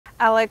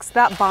Alex,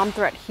 that bomb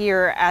threat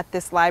here at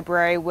this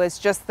library was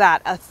just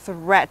that, a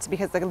threat,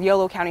 because the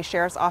Yolo County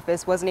Sheriff's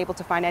Office wasn't able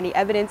to find any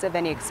evidence of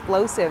any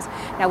explosives.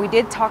 Now, we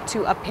did talk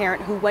to a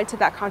parent who went to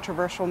that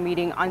controversial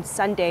meeting on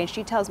Sunday, and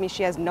she tells me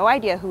she has no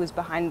idea who was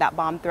behind that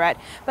bomb threat,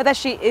 but that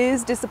she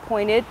is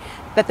disappointed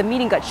that the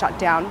meeting got shut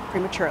down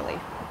prematurely.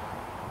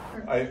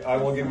 I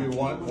will give you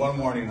one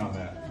warning on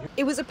that.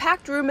 It was a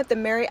packed room at the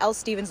Mary L.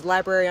 Stevens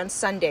Library on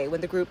Sunday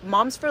when the group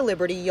Moms for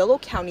Liberty Yolo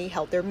County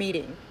held their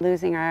meeting.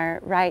 Losing our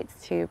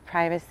rights to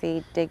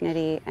privacy,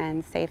 dignity,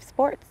 and safe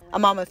sports. A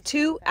mom of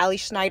two, Allie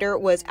Schneider,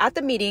 was at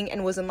the meeting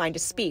and was in line to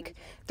speak.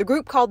 The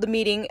group called the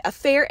meeting a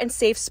fair and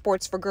safe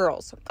sports for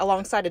girls,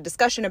 alongside a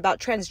discussion about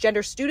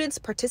transgender students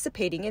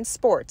participating in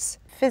sports.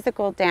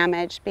 Physical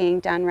damage being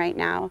done right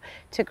now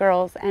to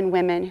girls and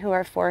women who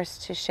are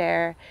forced to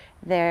share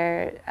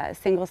their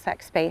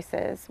single-sex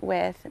spaces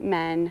with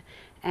men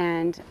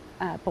and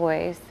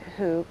boys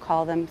who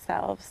call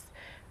themselves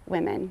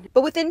women.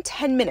 But within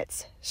 10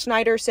 minutes,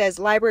 Schneider says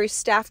library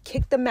staff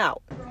kicked them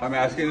out. I'm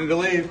asking you to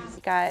leave.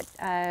 Got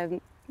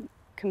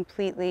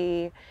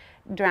completely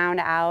drowned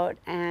out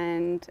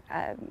and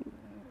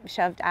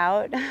shoved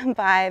out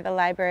by the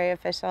library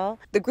official.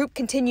 The group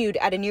continued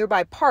at a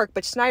nearby park,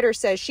 but Schneider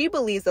says she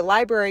believes the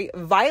library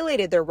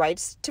violated their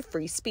rights to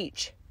free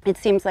speech. It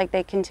seems like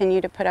they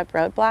continue to put up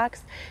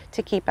roadblocks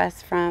to keep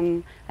us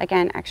from,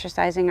 again,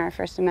 exercising our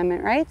First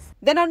Amendment rights.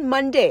 Then on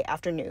Monday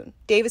afternoon,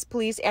 Davis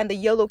Police and the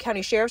Yolo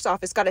County Sheriff's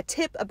Office got a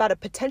tip about a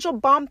potential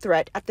bomb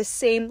threat at the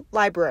same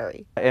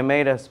library. It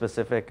made a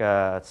specific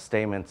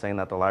statement saying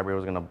that the library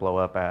was going to blow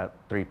up at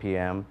 3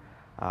 p.m.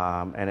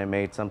 And it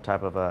made some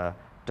type of a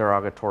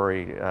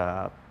derogatory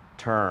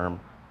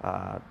term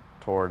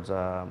towards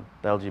the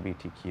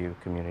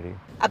LGBTQ community.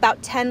 About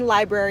 10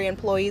 library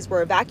employees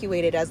were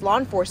evacuated as law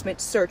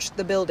enforcement searched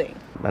the building.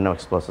 No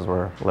explosives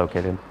were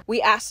located. We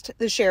asked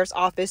the sheriff's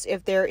office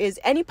if there is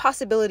any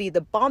possibility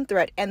the bomb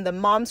threat and the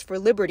Moms for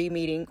Liberty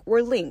meeting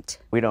were linked.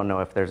 We don't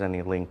know if there's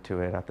any link to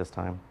it at this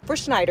time. For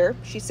Schneider,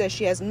 she says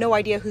she has no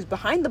idea who's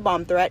behind the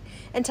bomb threat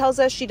and tells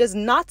us she does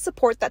not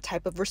support that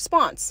type of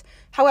response.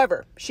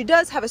 However, she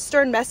does have a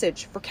stern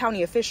message for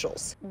county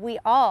officials. We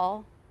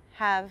all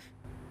have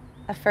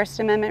a First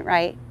Amendment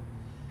right,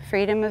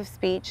 freedom of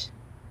speech,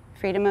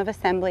 freedom of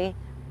assembly,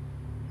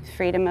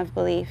 freedom of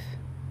belief.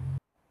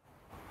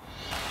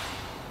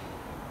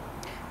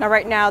 Now,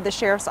 right now, the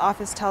sheriff's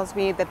office tells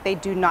me that they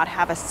do not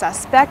have a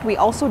suspect. We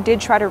also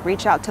did try to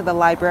reach out to the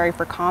library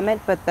for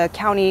comment, but the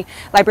county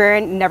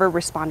librarian never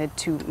responded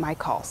to my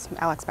calls.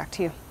 Alex, back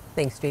to you.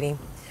 Thanks, Jeannie.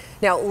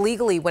 Now,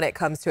 legally, when it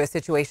comes to a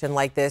situation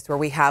like this, where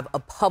we have a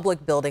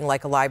public building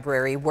like a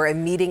library where a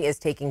meeting is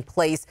taking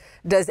place,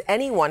 does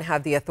anyone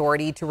have the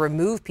authority to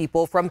remove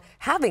people from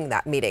having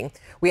that meeting?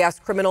 We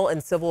asked criminal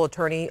and civil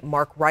attorney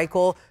Mark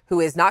Reichel,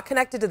 who is not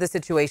connected to the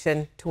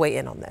situation, to weigh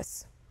in on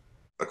this.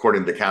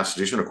 According to the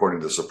Constitution, according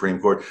to the Supreme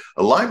Court,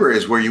 a library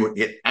is where you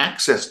get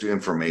access to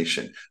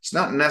information. It's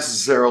not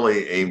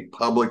necessarily a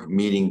public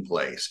meeting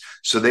place,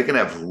 so they can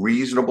have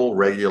reasonable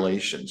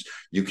regulations.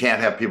 You can't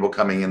have people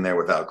coming in there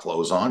without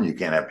clothes on. You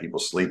can't have people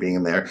sleeping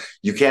in there.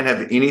 You can't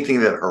have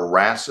anything that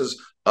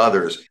harasses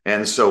others.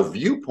 And so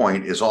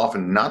viewpoint is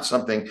often not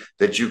something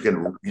that you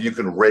can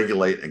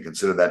regulate and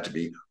consider that to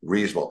be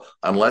reasonable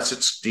unless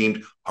it's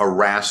deemed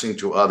harassing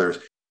to others.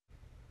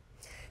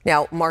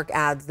 Now, Mark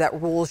adds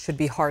that rules should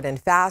be hard and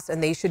fast,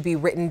 and they should be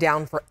written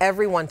down for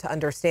everyone to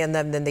understand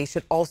them. Then they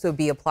should also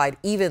be applied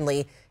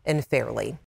evenly and fairly.